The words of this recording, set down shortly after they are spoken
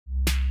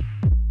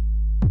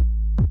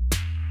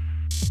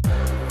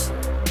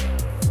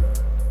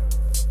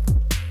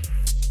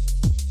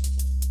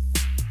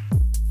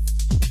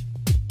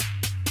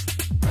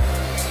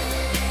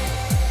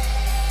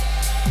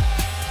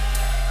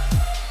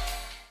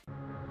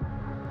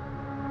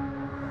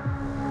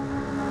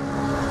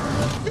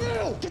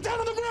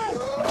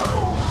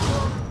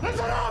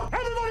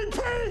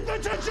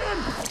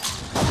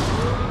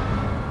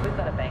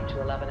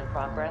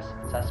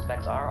progress.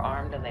 Suspects are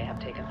armed and they have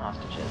taken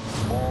hostages.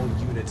 All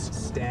units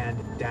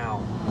stand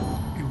down.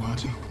 You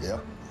watching?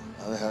 Yep.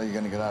 How the hell are you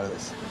gonna get out of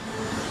this?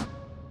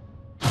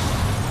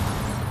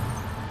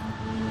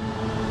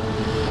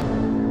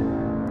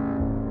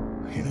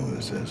 You know what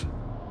this is?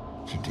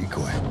 It's a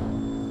decoy.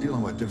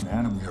 Dealing with a different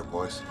animal here,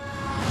 boys.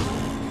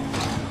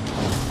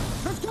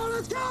 Let's go!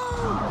 Let's go!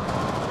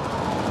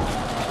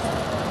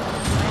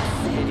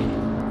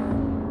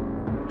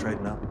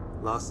 Trading up.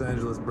 Los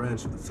Angeles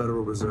branch of the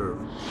Federal Reserve.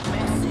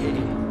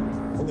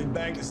 Only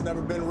bank that's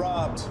never been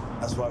robbed.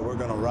 That's why we're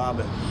gonna rob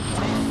it.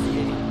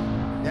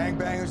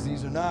 Gangbangers,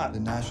 these are not the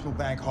National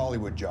Bank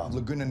Hollywood job.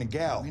 Laguna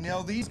Niguel. We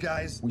nail these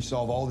guys, we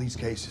solve all these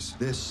cases.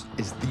 This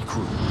is the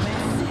crew.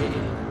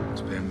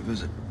 Let's pay him a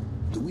visit.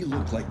 Do we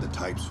look like the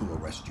types who'll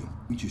arrest you?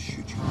 We just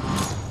shoot you.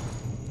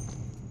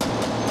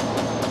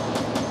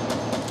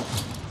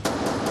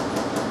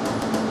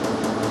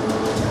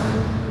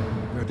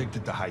 They're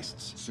addicted to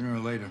heists. Sooner or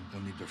later,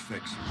 they'll need their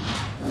fix.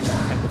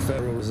 At the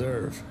Federal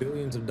Reserve,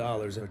 billions of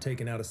dollars are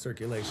taken out of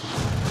circulation.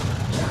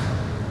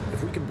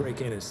 If we can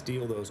break in and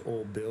steal those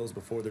old bills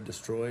before they're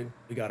destroyed,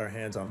 we got our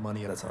hands on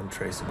money that's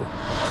untraceable.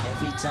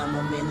 Every time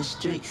I'm in the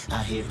street,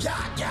 I hear ya,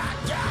 ya,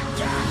 ya,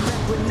 ya.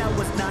 Back when I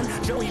was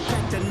 9, Joey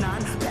packed a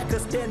 9, pack a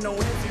stand on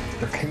it.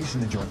 They're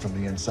casing the joint from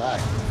the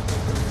inside.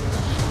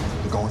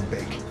 They're going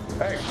big.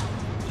 Hey!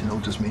 You know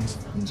what this means?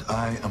 It means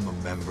I am a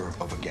member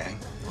of a gang.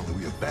 Only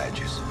we have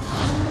badges.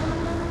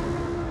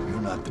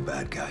 You're not the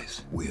bad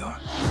guys. We are.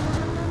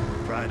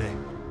 Friday.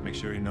 Make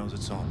sure he knows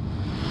it's on.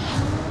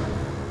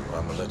 Well,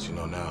 I'm gonna let you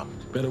know now.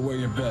 Better wear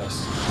your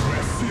best.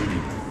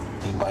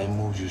 Anybody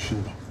moves, you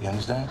shoot him. You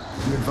understand?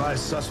 You advise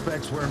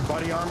suspects wearing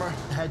body armor,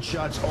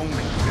 headshots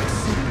only.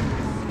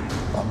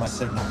 On my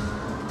signal.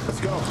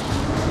 Let's go.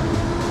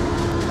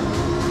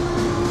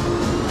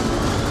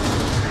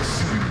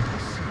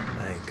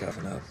 I ain't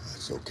cuffing up.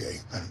 It's okay.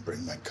 I didn't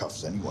bring my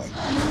cuffs anyway.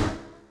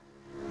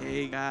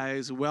 Hey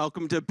guys,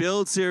 welcome to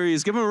Build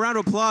Series. Give them a round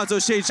of applause.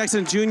 O'Shea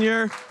Jackson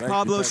Jr.,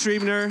 Pablo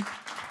Schreiber.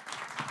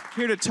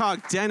 Here to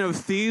talk Den of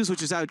Thieves,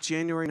 which is out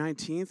January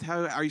 19th.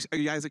 How are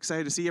you guys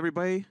excited to see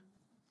everybody?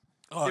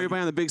 Everybody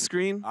on the big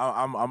screen?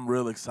 I'm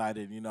real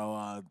excited. You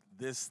know,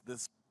 this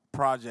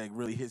project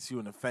really hits you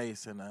in the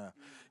face, and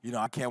you know,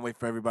 I can't wait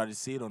for everybody to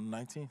see it on the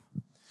 19th.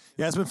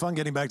 Yeah, it's been fun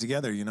getting back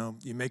together, you know.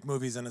 You make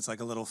movies and it's like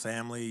a little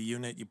family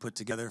unit you put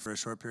together for a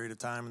short period of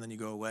time and then you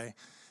go away.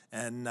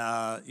 And,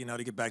 you know,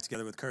 to get back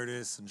together with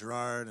Curtis and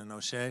Gerard and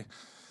O'Shea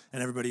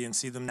and everybody and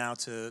see them now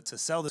to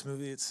sell this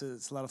movie, it's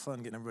a lot of fun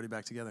getting everybody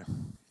back together.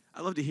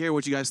 I'd love to hear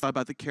what you guys thought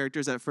about the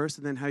characters at first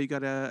and then how you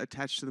got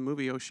attached to the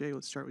movie. O'Shea,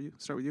 let's start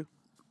with you.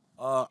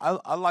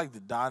 I like the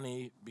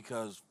Donnie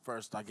because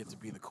first I get to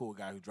be the cool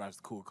guy who drives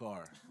the cool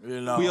car.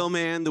 You know,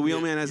 the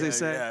wheelman, as they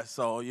say. Yeah,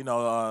 so you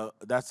know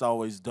that's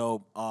always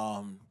dope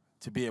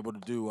to be able to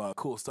do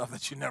cool stuff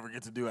that you never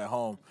get to do at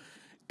home.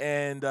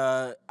 And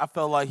I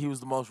felt like he was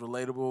the most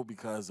relatable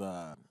because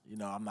you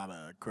know, I'm not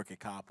a crooked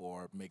cop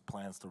or make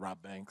plans to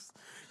rob banks.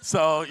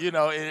 So you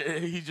know,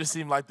 he just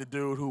seemed like the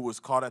dude who was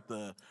caught at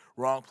the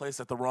wrong place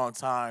at the wrong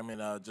time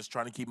and just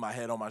trying to keep my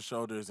head on my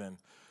shoulders and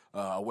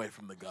away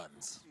from the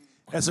guns.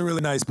 That's a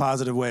really nice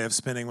positive way of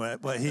spinning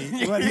what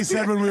he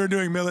said when we were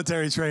doing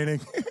military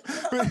training.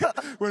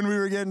 When we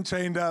were getting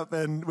trained up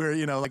and we were,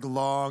 you know, like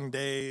long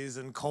days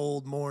and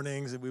cold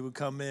mornings and we would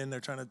come in, they're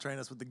trying to train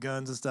us with the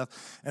guns and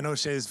stuff. And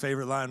O'Shea's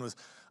favorite line was,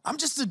 "I'm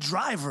just a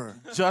driver.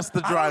 Just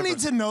the driver. I don't need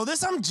to know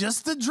this. I'm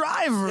just the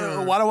driver. You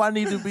know, why do I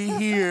need to be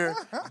here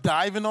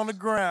diving on the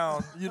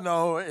ground, you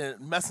know, and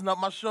messing up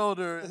my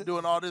shoulder and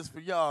doing all this for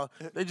y'all?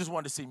 They just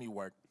wanted to see me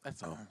work.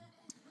 That's all."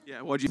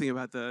 Yeah, what do you think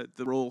about the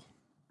role?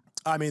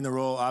 I mean, the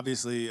role,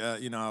 obviously,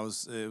 you know,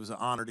 it was an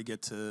honor to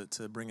get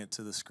to bring it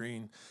to the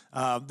screen.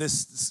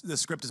 This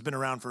script has been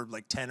around for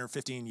like 10 or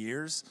 15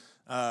 years.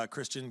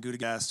 Christian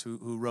Gudegast,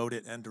 who wrote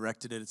it and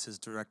directed it, it's his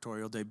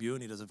directorial debut,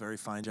 and he does a very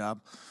fine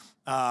job.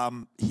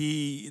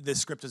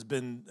 This script has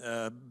been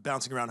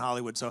bouncing around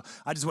Hollywood, so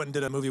I just went and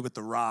did a movie with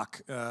The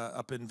Rock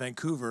up in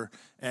Vancouver,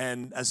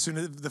 and as soon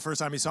as the first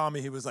time he saw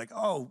me, he was like,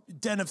 "Oh,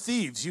 Den of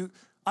Thieves,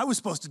 I was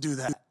supposed to do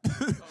that."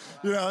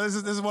 You know, this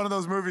is one of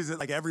those movies that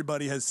like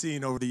everybody has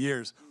seen over the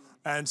years.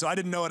 And so I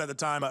didn't know it at the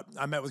time.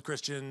 I met with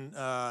Christian.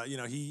 You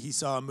know, he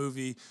saw a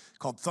movie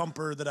called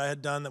Thumper that I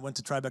had done that went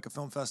to Tribeca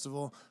Film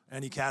Festival,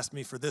 and he cast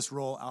me for this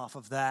role off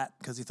of that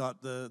because he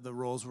thought the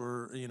roles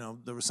were, you know,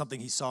 there was something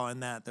he saw in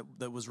that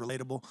was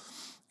relatable.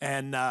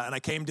 And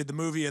I came, did the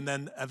movie, and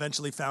then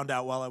eventually found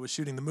out while I was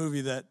shooting the movie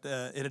that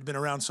it had been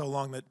around so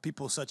long that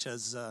people such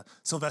as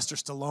Sylvester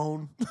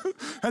Stallone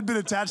had been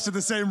attached to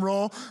the same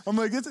role. I'm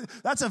like,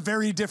 that's a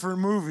very different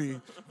movie.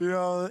 You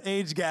know,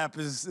 age gap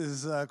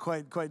is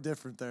quite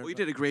different there. Well, you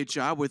did a great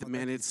job with it,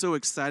 man. It's so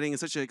exciting. It's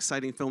such an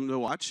exciting film to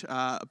watch.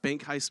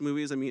 Bank heist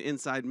movies, I mean,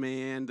 Inside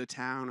Man, The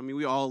Town. I mean,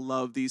 we all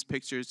love these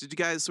pictures. Did you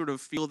guys sort of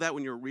feel that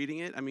when you were reading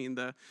it? I mean,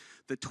 the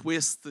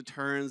twists, the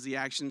turns, the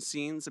action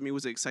scenes. I mean,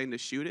 was it exciting to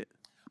shoot it?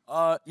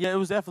 Yeah, it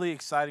was definitely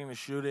exciting to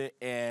shoot it.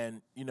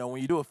 And, you know,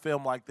 when you do a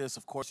film like this,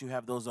 of course you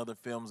have those other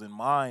films in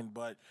mind,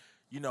 but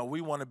you know,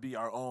 we want to be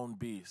our own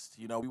beast.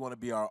 You know, we want to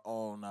be our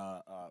own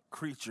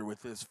creature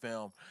with this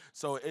film.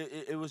 So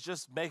it was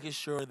just making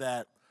sure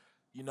that,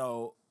 you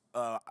know,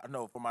 I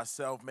know for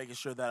myself, making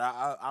sure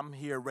that I'm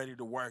here ready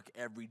to work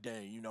every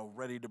day, you know,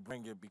 ready to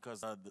bring it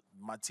because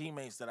my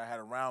teammates that I had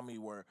around me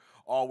were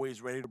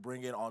always ready to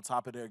bring it on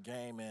top of their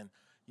game. And,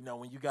 you know,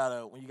 when you got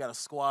a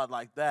squad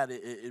like that,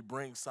 it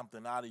brings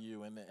something out of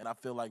you. And I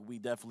feel like we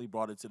definitely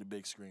brought it to the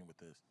big screen with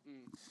this.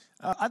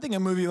 I think a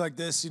movie like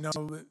this, you know,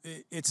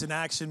 it's an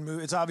action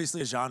movie. It's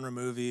obviously a genre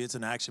movie. It's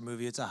an action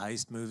movie. It's a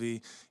heist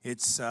movie.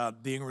 It's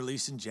being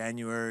released in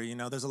January. You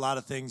know, there's a lot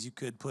of things you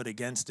could put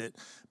against it.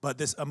 But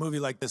a movie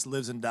like this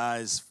lives and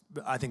dies.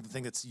 I think the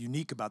thing that's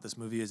unique about this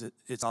movie is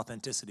its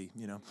authenticity,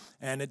 you know.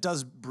 And it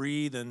does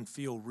breathe and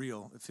feel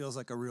real. It feels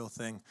like a real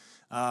thing.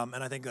 And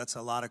I think that's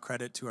a lot of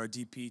credit to our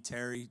DP,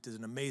 Terry. Did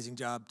an amazing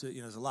job.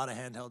 There's a lot of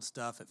handheld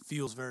stuff. It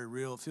feels very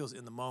real. It feels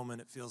in the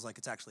moment. It feels like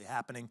it's actually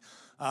happening.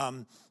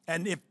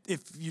 And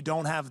if you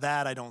don't have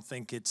that, I don't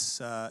think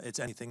it's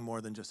anything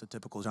more than just a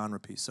typical genre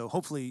piece. So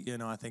hopefully, you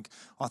know, I think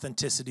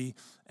authenticity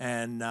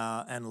and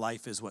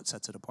life is what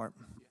sets it apart.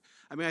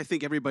 I mean, I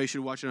think everybody should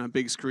watch it on a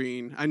big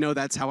screen. I know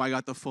that's how I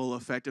got the full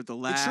effect of the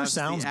laughs, sure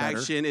sounds the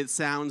action. It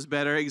sounds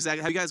better.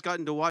 Exactly. Have you guys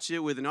gotten to watch it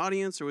with an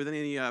audience or with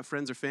any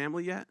friends or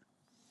family yet?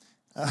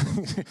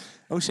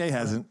 O'Shea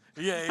hasn't.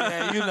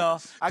 Yeah, you know,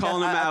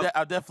 Calling them out.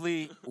 I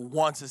definitely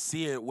want to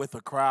see it with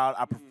a crowd.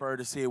 I prefer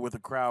to see it with a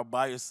crowd.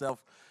 By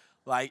yourself,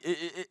 like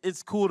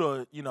it's cool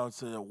to, you know,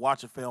 to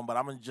watch a film, but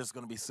I'm just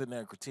gonna be sitting there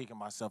and critiquing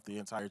myself the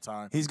entire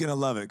time. He's gonna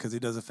love it because he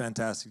does a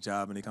fantastic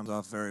job and he comes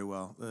off very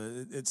well.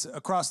 It's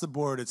across the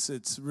board.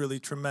 It's really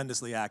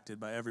tremendously acted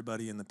by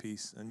everybody in the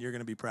piece, and you're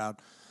gonna be proud.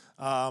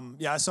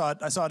 Yeah, I saw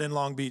it in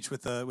Long Beach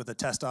with a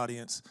test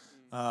audience.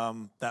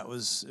 It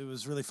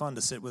was really fun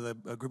to sit with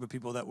a group of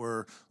people that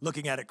were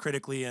looking at it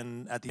critically,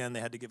 and at the end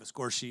they had to give a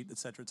score sheet, et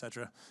cetera, et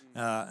cetera.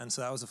 And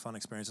so that was a fun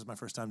experience. It was my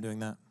first time doing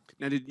that.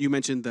 Now, you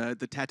mentioned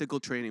the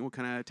tactical training. What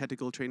kind of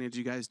tactical training did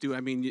you guys do?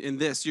 I mean, in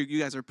this, you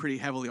guys are pretty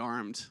heavily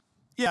armed.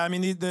 Yeah, I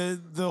mean, the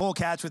whole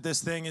catch with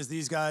this thing is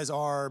these guys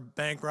are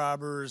bank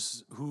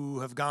robbers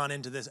who have gone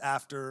into this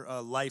after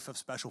a life of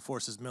special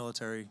forces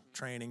military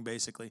training,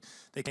 basically.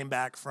 They came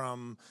back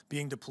from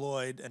being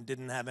deployed and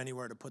didn't have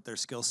anywhere to put their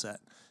skill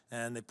set.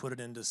 And they put it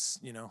into,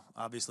 you know,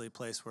 obviously a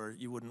place where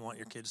you wouldn't want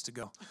your kids to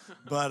go.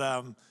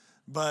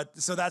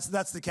 But so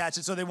that's the catch.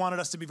 And so they wanted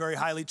us to be very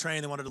highly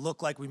trained. They wanted to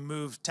look like we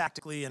moved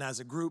tactically and as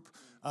a group.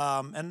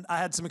 And I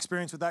had some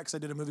experience with that because I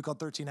did a movie called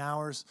 13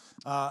 Hours.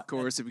 Of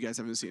course, if you guys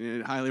haven't seen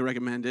it, I highly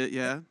recommend it,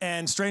 yeah.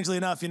 And strangely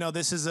enough, you know,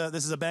 this is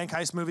a bank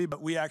heist movie,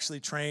 but we actually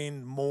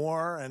trained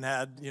more and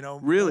had, you know...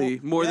 Really?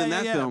 More than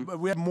that film?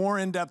 We had more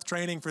in-depth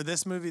training for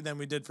this movie than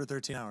we did for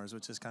 13 Hours,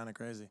 which is kind of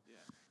crazy. Yeah.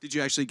 Did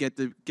you actually get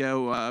to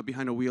go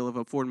behind a wheel of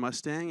a Ford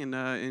Mustang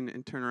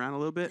and turn around a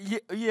little bit?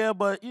 Yeah,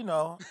 but you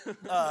know,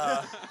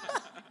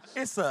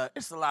 it's a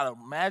lot of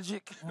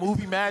magic,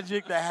 movie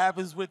magic that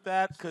happens with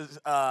that. Because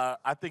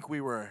I think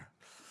we were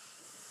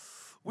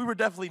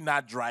definitely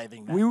not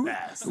driving that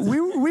fast.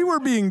 We were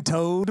being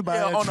towed by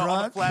a truck.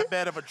 On the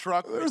flatbed of a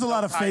truck. There was a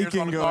lot of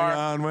faking going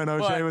on when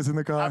O'Shea was in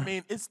the car. I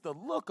mean, it's the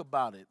look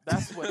about it.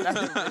 That's what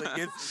really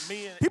gets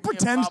me. He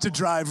pretends to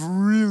drive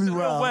really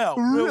well.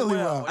 Really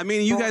well. I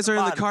mean, you guys are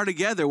in the car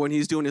together when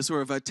he's doing a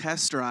sort of a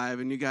test drive,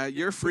 and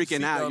you're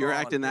freaking out. You're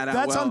acting that out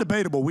well. That's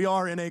undebatable. We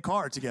are in a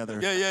car together.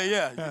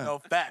 Yeah. You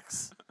know,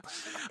 facts.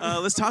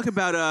 Let's talk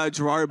about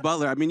Gerard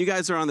Butler. I mean, you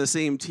guys are on the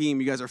same team.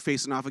 You guys are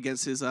facing off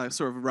against his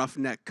sort of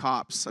roughneck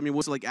cops. I mean,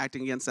 what's it like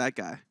acting against that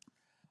guy?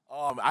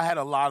 I had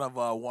a lot of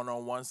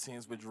one-on-one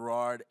scenes with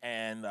Gerard,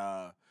 and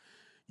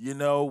you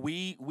know,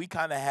 we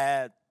kind of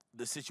had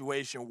the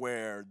situation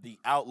where the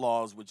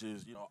outlaws, which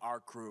is, you know, our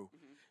crew,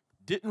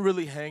 didn't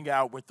really hang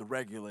out with the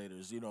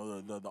regulators, you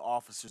know, the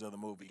officers of the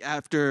movie.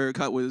 After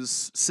cut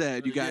was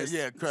said, you guys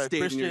stayed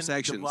Christian in your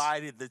sections.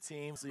 Divided the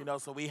teams, you know,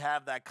 so we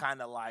have that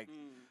kind of like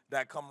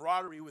that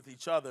camaraderie with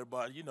each other,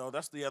 but you know,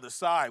 that's the other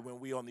side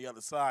when we on the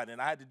other side,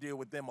 and I had to deal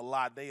with them a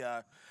lot. They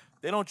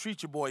don't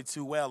treat your boy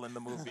too well in the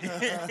movie.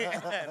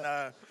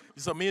 And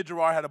so me and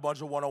Gerard had a bunch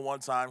of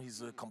one-on-one time.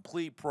 He's a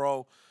complete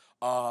pro,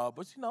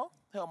 but you know,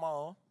 held my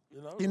own.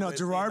 You know,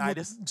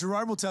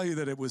 Gerard will tell you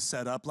that it was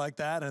set up like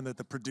that and that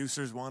the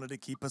producers wanted to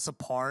keep us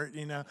apart,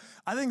 you know.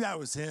 I think that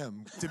was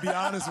him, to be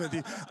honest with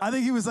you. I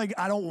think he was like,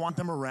 I don't want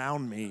them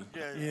around me.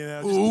 You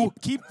know,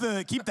 just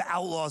keep the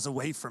outlaws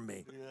away from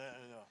me.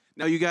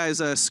 Now you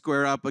guys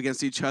square up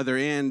against each other,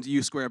 and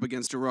you square up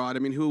against Gerard. I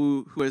mean,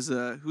 who's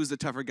the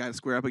tougher guy to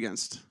square up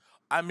against?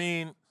 I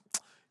mean,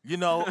 you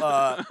know,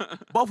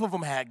 both of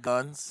them had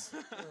guns,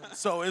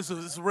 so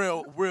it's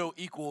real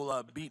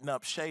equal beating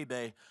up Shay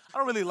Day. I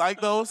don't really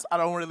like those. I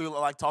don't really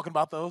like talking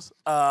about those.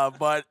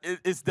 But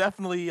it's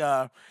definitely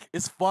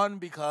it's fun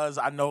because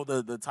I know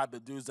the type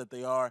of dudes that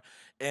they are,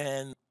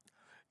 and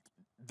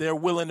they're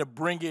willing to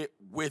bring it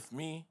with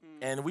me,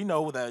 and we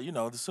know that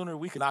the sooner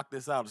we can knock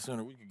this out, the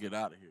sooner we can get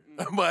out of here.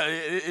 But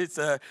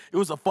it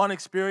was a fun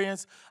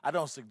experience. I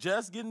don't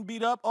suggest getting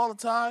beat up all the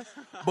time,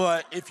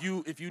 but if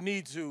you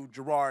need to,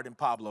 Gerard and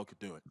Pablo could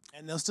do it.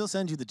 And they'll still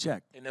send you the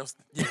check. And they'll.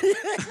 That's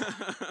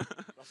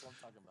what I'm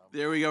talking about.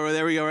 There we go,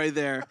 right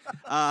there.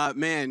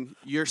 Man,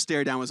 your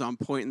stare down was on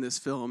point in this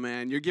film,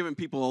 man. You're giving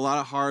people a lot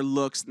of hard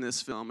looks in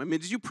this film. I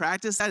mean, did you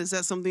practice that? Is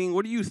that something,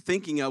 what are you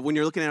thinking of when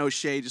you're looking at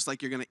O'Shea just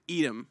like you're going to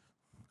eat him?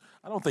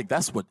 I don't think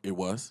that's what it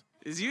was.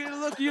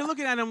 You're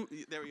looking at him,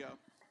 there we go.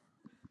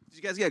 Did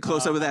you guys get a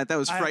close-up of that? That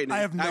was frightening. I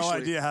have no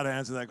idea how to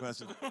answer that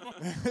question.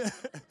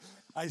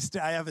 I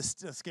have a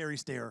scary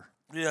stare.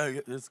 Yeah,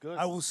 it's good.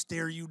 I will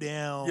stare you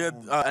down. Yeah,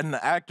 and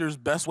the actor's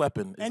best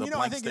weapon is and a I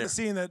blank think stare. in the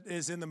scene that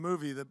is in the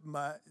movie,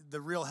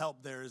 the real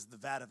help there is the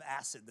vat of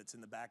acid that's in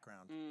the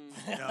background.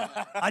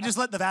 I just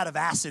let the vat of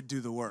acid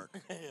do the work.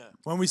 Yeah.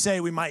 When we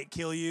say we might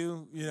kill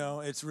you,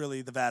 it's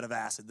really the vat of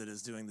acid that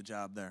is doing the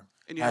job there.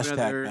 And you have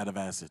Hashtag vat of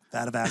acid.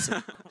 Vat of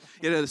acid.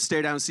 You had a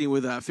stare down scene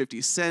with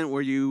 50 Cent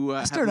where you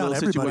stare down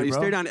everybody, You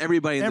bro. stare down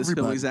everybody in this film,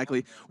 Everybody.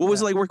 exactly. What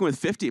was it like working with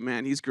 50,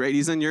 man? He's great.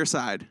 He's on your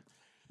side.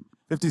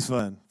 50's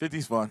fun.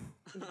 50's fun.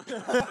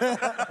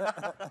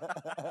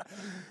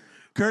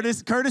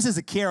 Curtis is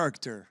a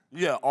character.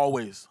 Yeah,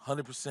 always,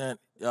 100%.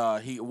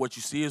 What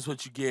you see is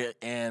what you get,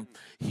 and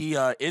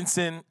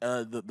Ensign.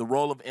 The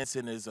role of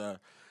Ensign is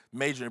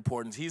major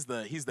importance. He's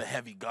the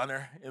heavy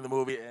gunner in the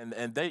movie,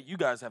 and you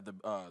guys have the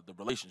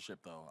relationship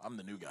though. I'm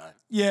the new guy.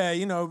 Yeah,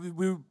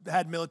 we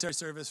had military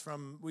service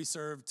we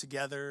served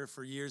together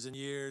for years and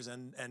years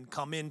and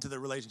come into the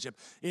relationship.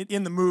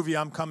 In the movie,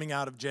 I'm coming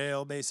out of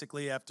jail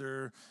basically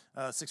after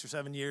 6 or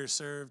 7 years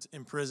served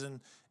in prison,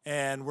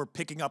 and we're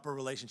picking up a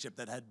relationship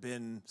that had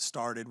been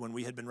started when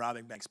we had been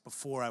robbing banks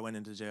before I went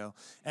into jail.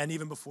 And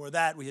even before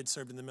that, we had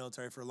served in the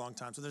military for a long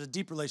time. So there's a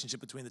deep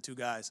relationship between the two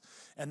guys.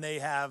 And they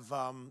have,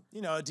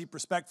 a deep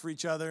respect for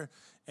each other.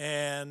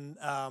 And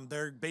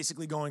they're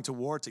basically going to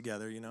war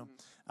together,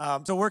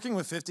 So working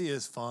with 50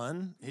 is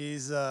fun.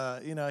 He's,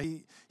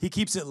 he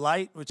keeps it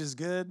light, which is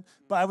good.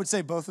 But I would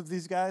say both of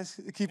these guys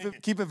keep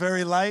it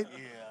very light.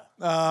 Yeah.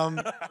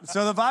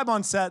 So the vibe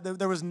on set,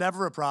 there was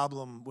never a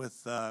problem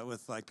with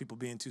like people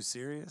being too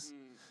serious.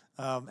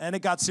 And it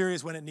got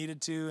serious when it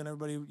needed to, and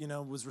everybody,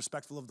 was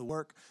respectful of the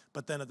work.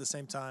 But then at the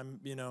same time,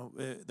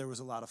 there was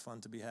a lot of fun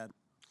to be had.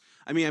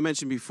 I mean, I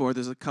mentioned before,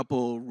 there's a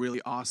couple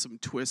really awesome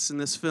twists in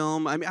this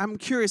film. I mean, I'm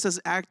curious, as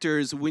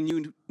actors, when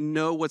you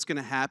know what's going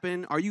to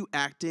happen, are you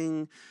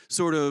acting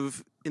sort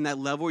of in that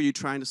level? Or are you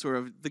trying to sort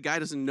of, the guy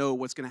doesn't know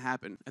what's going to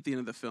happen at the end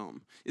of the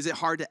film? Is it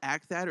hard to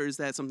act that, or is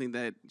that something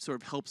that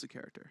sort of helps the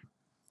character?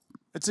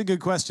 It's a good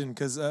question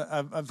because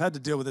I've had to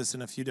deal with this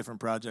in a few different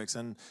projects,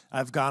 and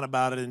I've gone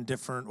about it in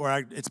different,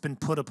 it's been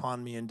put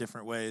upon me in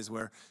different ways.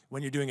 Where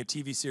when you're doing a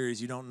TV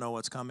series, you don't know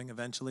what's coming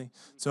eventually.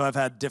 So I've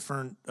had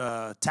different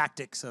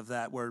tactics of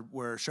that, where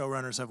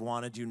showrunners have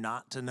wanted you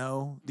not to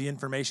know the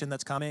information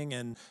that's coming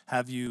and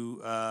have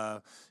you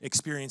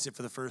experience it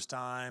for the first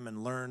time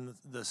and learn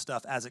the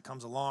stuff as it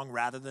comes along,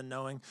 rather than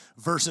knowing.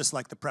 Versus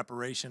like the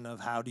preparation of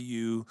how do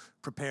you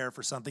prepare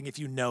for something if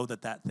you know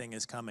that thing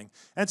is coming.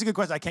 And it's a good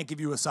question. I can't give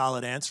you a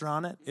solid answer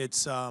on it.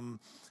 It's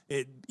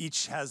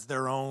each has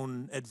their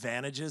own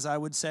advantages, I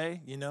would say.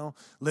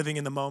 Living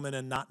in the moment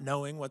and not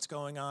knowing what's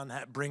going on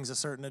brings a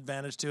certain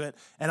advantage to it.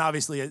 And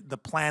obviously the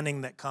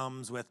planning that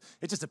comes with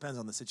it just depends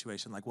on the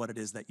situation, like what it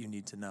is that you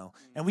need to know.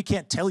 And we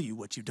can't tell you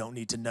what you don't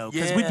need to know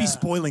because we'd be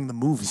spoiling the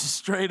movie.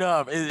 Straight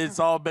up, it's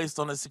all based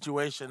on the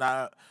situation.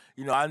 I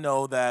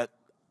know that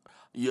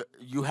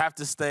you have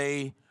to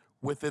stay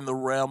within the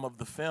realm of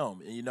the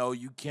film.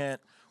 You can't.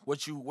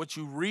 What you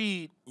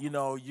read,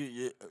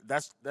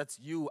 that's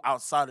you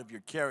outside of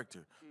your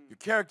character. Your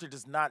character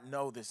does not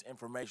know this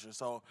information,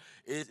 so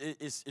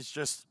it's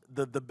just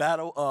the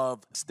battle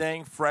of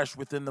staying fresh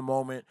within the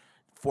moment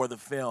for the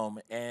film,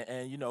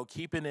 and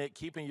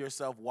keeping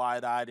yourself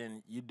wide-eyed,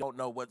 and you don't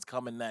know what's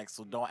coming next,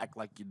 so don't act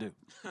like you do.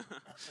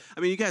 I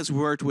mean, you guys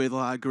worked with a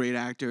lot of great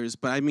actors,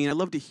 but I mean, I'd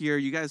love to hear,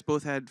 you guys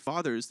both had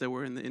fathers that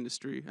were in the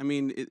industry. I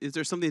mean, is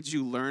there something that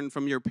you learned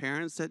from your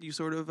parents that you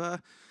sort of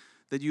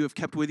that you have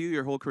kept with you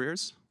your whole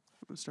careers?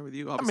 Let's start with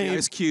you. Obviously,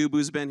 Ice Cube,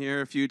 who's been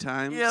here a few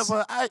times. Yeah,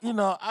 but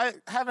I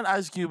having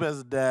Ice Cube as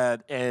a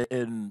dad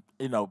and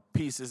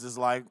pieces is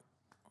like,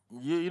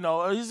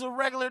 he's a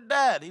regular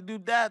dad. He do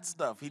dad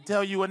stuff. He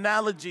tell you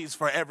analogies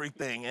for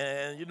everything,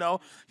 and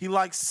he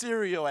likes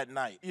cereal at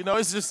night.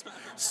 It's just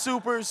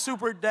super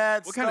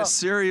dad stuff. What kind of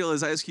cereal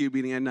is Ice Cube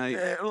eating at night?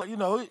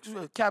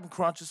 Captain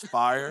Crunch is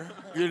fire.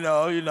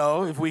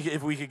 If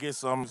we could get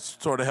some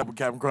sort of help with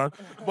Captain Crunch,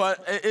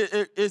 but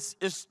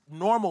it's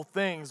normal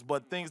things,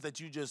 but things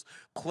that you just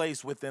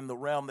place within the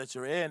realm that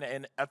you're in,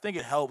 and I think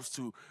it helps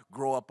to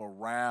grow up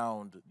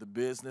around the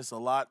business a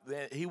lot.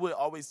 He would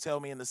always tell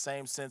me in the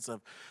same sense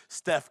of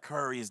Steph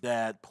Curry's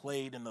dad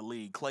played in the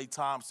league. Klay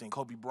Thompson,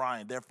 Kobe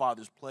Bryant, their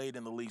fathers played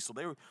in the league, so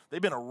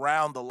they've been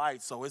around the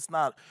light. So it's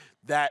not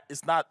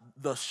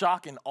the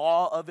shock and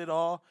awe of it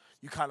all.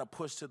 You kind of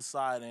push to the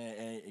side,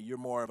 and you're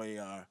more of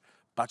a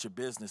about your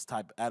business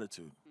type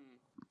attitude.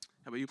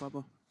 How about you,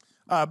 Pablo?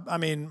 I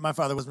mean, my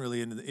father wasn't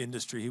really into the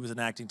industry. He was an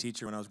acting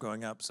teacher when I was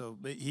growing up. So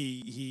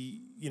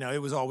you know, it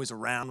was always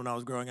around when I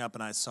was growing up,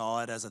 and I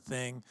saw it as a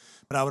thing.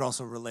 But I would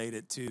also relate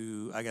it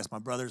to, I guess, my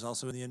brother's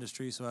also in the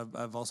industry, so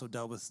I've also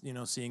dealt with, you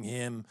know, seeing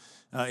him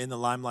in the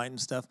limelight and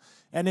stuff.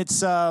 And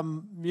it's,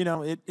 you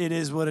know, it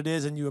is what it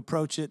is, and you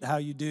approach it how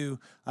you do.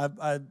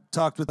 I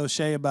talked with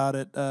O'Shea about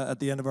it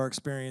at the end of our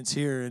experience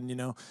here, and, you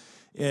know,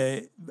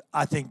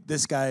 I think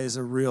this guy is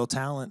a real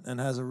talent and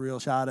has a real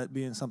shot at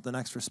being something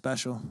extra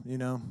special, you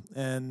know.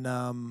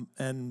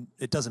 And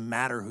it doesn't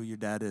matter who your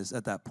dad is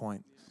at that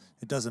point.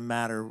 It doesn't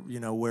matter, you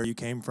know, where you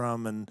came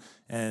from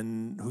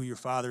and who your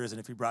father is,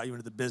 and if he brought you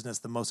into the business.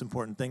 The most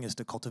important thing is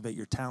to cultivate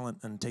your talent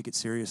and take it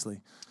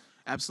seriously.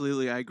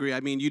 Absolutely, I agree. I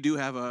mean, you do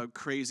have a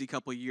crazy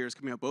couple of years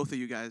coming up. Both of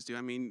you guys do.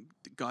 I mean,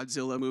 the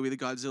Godzilla movie, the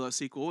Godzilla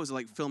sequel, was it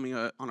like filming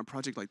on a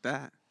project like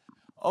that?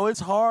 Oh,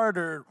 it's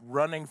harder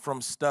running from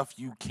stuff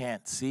you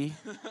can't see.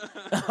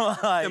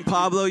 And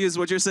Pablo is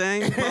what you're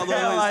saying?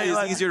 Pablo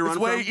is easier to run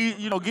from?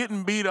 You know,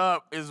 getting beat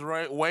up is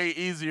way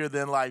easier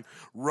than like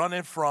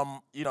running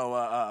from, you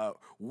know,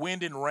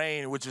 wind and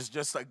rain, which is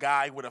just a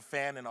guy with a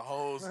fan and a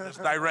hose that's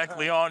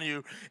directly on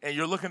you, and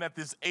you're looking at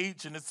this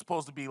H, and it's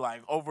supposed to be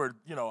like over,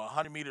 you know,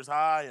 100 meters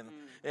high,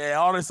 and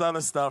all this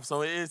other stuff.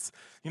 So it's,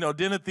 you know,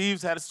 Den of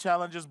Thieves had its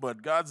challenges,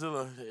 but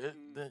Godzilla,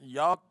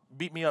 y'all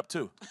beat me up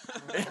too,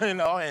 you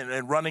know,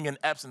 and running in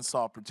Epsom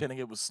salt, pretending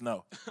it was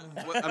snow.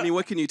 I mean,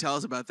 what can you tell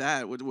us about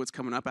that? What's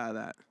coming up out of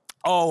that?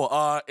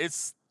 Oh,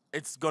 it's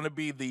going to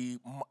be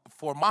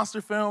for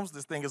monster films,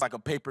 this thing is like a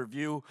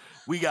pay-per-view.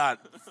 We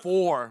got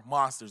 4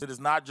 monsters. It is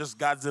not just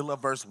Godzilla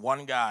versus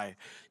one guy.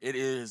 It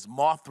is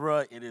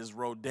Mothra, it is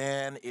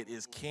Rodan, it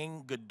is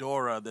King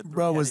Ghidorah.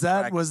 Bro, was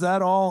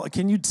that all?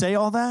 Can you say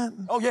all that?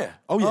 Oh yeah.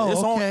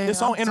 It's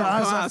on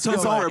internet. It's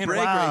on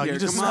break right here. You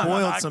just Come on.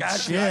 spoiled some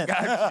shit.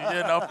 I got you.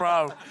 Yeah, no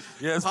problem.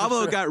 Yes,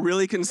 Pablo got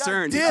really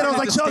concerned. I was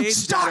like, stage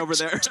stop over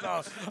there.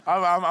 No,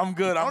 I'm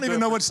good. I don't even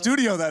know what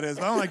studio that is.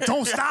 But I'm like,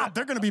 don't stop.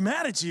 They're going to be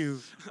mad at you.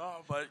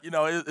 But, you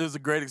know, it was a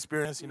great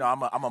experience. You know,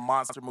 I'm a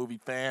monster movie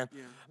fan.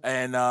 Yeah.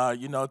 And,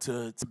 you know,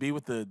 to be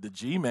with the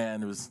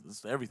G-Man, it was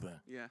everything.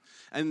 Yeah.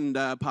 And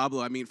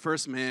Pablo, I mean,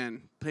 First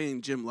Man,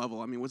 playing Jim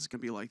Lovell, I mean, what's it going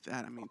to be like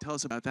that? I mean, tell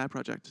us about that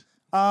project.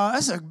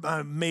 That's an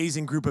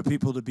amazing group of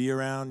people to be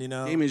around, you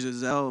know. Amy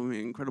Giselle, I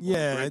mean, incredible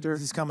director.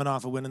 He's coming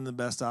off of winning the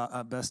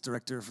best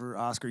director for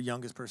Oscar,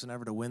 youngest person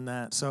ever to win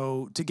that.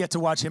 So to get to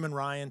watch him and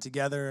Ryan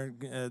together,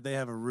 they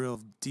have a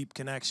real deep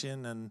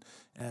connection and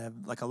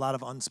like a lot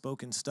of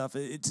unspoken stuff.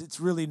 It's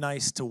really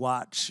nice to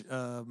watch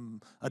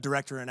a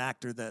director and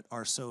actor that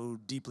are so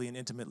deeply and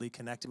intimately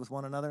connected with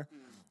one another.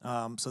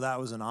 So that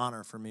was an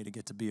honor for me to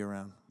get to be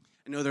around.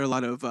 I know there are a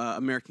lot of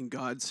American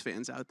Gods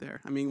fans out there.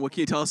 I mean, what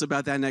can you tell us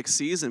about that next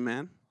season,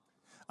 man?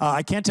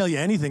 I can't tell you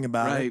anything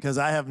about it because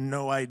I have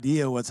no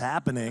idea what's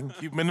happening.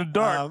 Keep them in the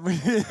dark.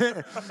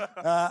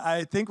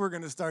 I think we're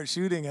going to start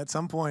shooting at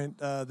some point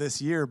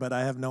this year, but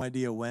I have no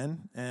idea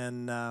when.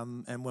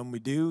 And when we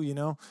do, you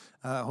know,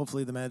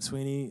 hopefully the Mad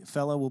Sweeney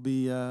fella will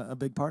be a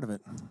big part of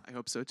it. I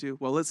hope so too.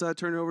 Well, let's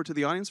turn it over to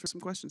the audience for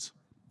some questions.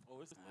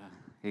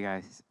 Hey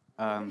guys.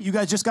 You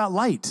guys just got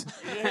light.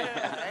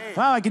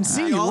 Wow, I can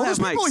see you. All those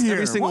people here.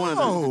 Every single one of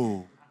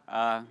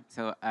them.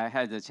 So I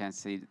had the chance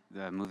to see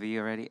the movie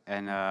already,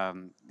 and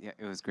yeah,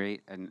 it was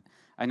great. And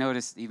I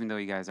noticed, even though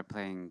you guys are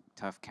playing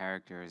tough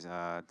characters,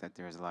 that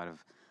there's a lot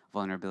of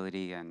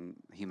vulnerability and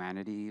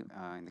humanity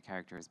in the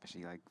character,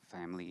 especially like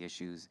family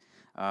issues.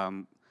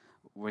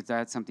 Was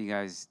that something you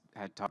guys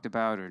had talked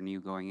about or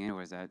knew going in, or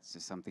was that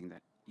just something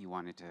that you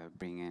wanted to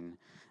bring in,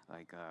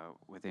 like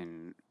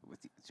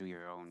through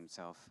your own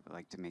self,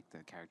 like to make the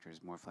characters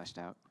more fleshed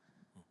out?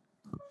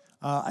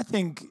 I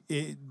think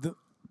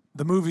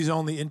the movie's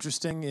only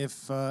interesting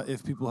if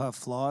people have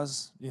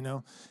flaws, you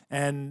know.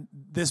 And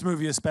this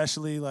movie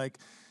especially, like,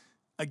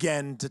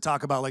 again, to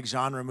talk about like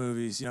genre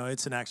movies, you know,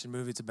 it's an action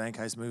movie, it's a bank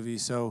heist movie.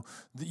 So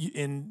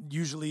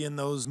usually in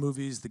those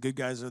movies, the good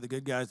guys are the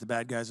good guys, the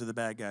bad guys are the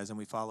bad guys, and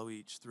we follow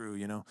each through,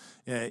 you know.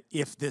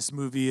 If this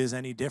movie is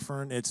any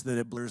different, it's that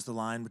it blurs the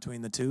line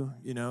between the two,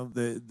 you know.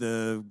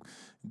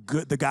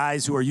 The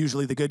guys who are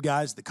usually the good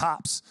guys, the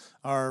cops,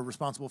 are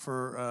responsible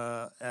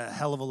for a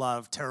hell of a lot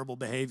of terrible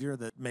behavior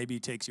that maybe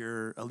takes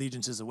your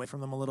allegiances away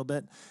from them a little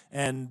bit.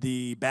 And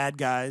the bad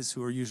guys,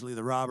 who are usually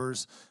the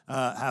robbers,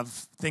 have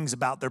things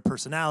about their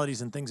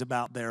personalities and things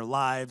about their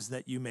lives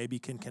that you maybe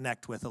can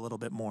connect with a little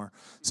bit more.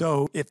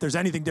 So if there's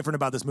anything different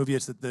about this movie,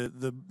 it's that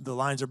the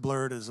lines are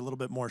blurred. There's a little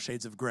bit more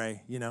shades of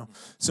gray, you know.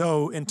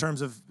 So in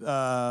terms of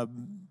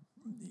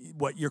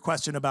what your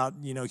question about,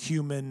 you know,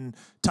 human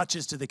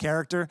touches to the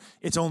character,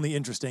 it's only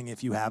interesting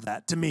if you have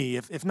that. To me,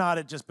 if not,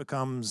 it just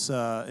becomes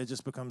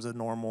a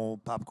normal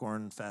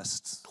popcorn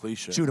fest.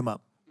 Cliche. Shoot 'em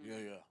up. Yeah.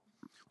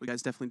 We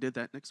guys definitely did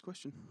that. Next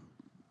question.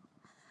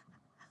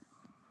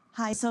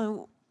 Hi.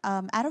 So,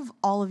 out of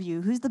all of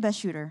you, who's the best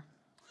shooter?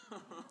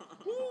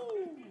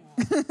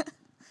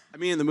 I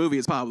mean, in the movie,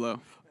 it's Pablo.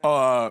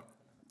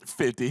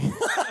 50.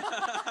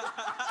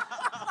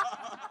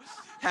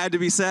 Had to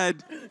be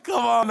said.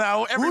 Come on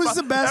now. Who's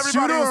the best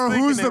everybody shooter, was or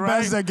thinking who's it, the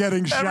right? best at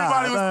getting shot?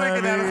 Everybody was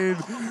thinking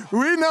that.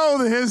 We know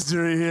the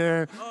history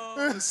here.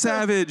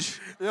 Savage.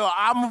 Yo,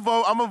 I'm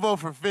gonna vote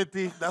for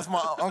 50. That's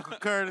my Uncle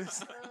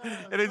Curtis.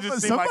 And it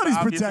just seemed like the Somebody's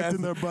obvious protecting answer.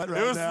 their butt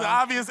right It was now. the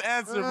obvious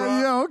answer, bro.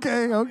 Yeah,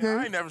 okay.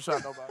 I ain't never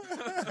shot nobody.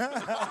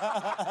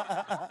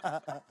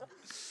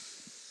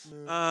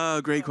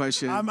 Great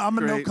question. I'm a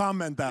no Great.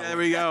 comment that Yeah, one. there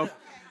we go.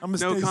 I'm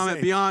gonna No stay comment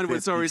safe. beyond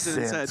what's already been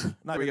 50 said. cents. There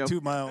Not we to go.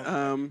 toot my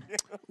own.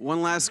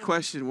 One last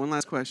question.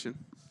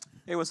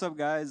 Hey, what's up,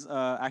 guys?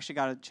 I actually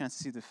got a chance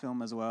to see the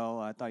film as well.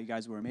 I thought you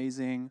guys were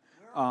amazing.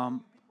 Where?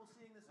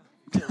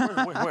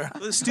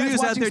 The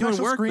studio's out there doing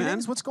work,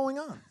 man. What's going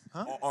on?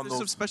 Huh? On There's some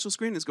those, special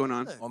screenings going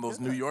on. on those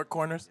New York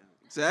corners?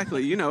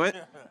 Exactly, you know it.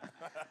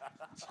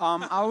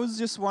 I was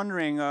just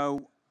wondering,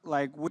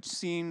 like, which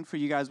scene for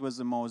you guys was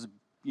the most,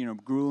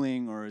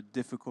 grueling or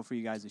difficult for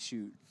you guys to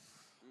shoot?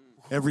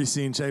 Every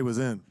scene Che was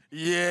in.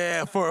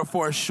 Yeah,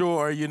 for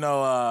sure.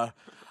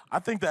 I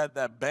think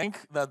that bank,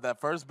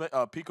 that first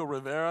Pico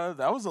Rivera,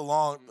 that was a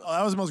long. Oh,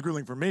 that was the most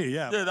grueling for me.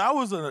 Yeah. Yeah, that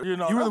was a. You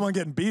were the one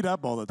getting beat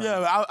up all the time.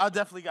 Yeah, I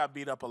definitely got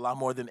beat up a lot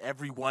more than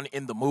everyone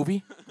in the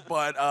movie.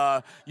 But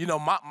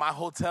my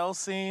hotel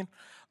scene,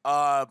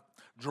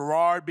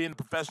 Gerard, being the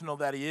professional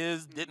that he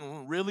is,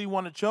 didn't really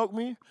want to choke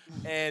me,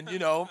 and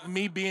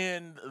me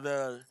being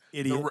the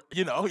idiot,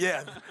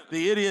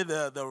 the idiot,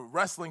 the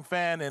wrestling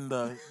fan, and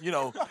the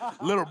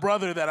little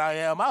brother that I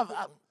am,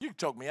 you can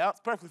choke me out,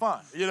 it's perfectly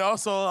fine,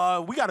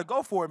 So we got to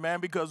go for it, man,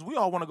 because we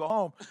all want to go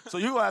home. So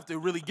you're gonna have to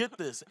really get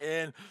this,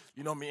 and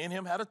me and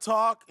him had a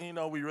talk. We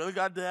really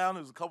got down.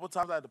 There was a couple of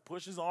times I had to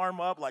push his arm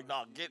up, like,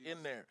 no, get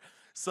in there.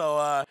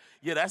 So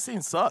that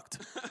scene sucked.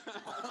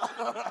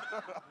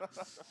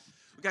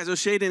 Guys,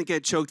 O'Shea didn't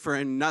get choked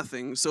for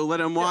nothing, so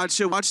let him watch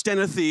Den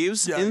of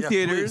Thieves in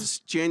theaters, please.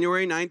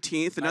 January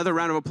 19th. Another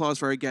round of applause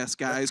for our guests,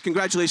 guys.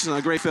 Congratulations on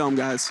a great film,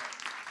 guys.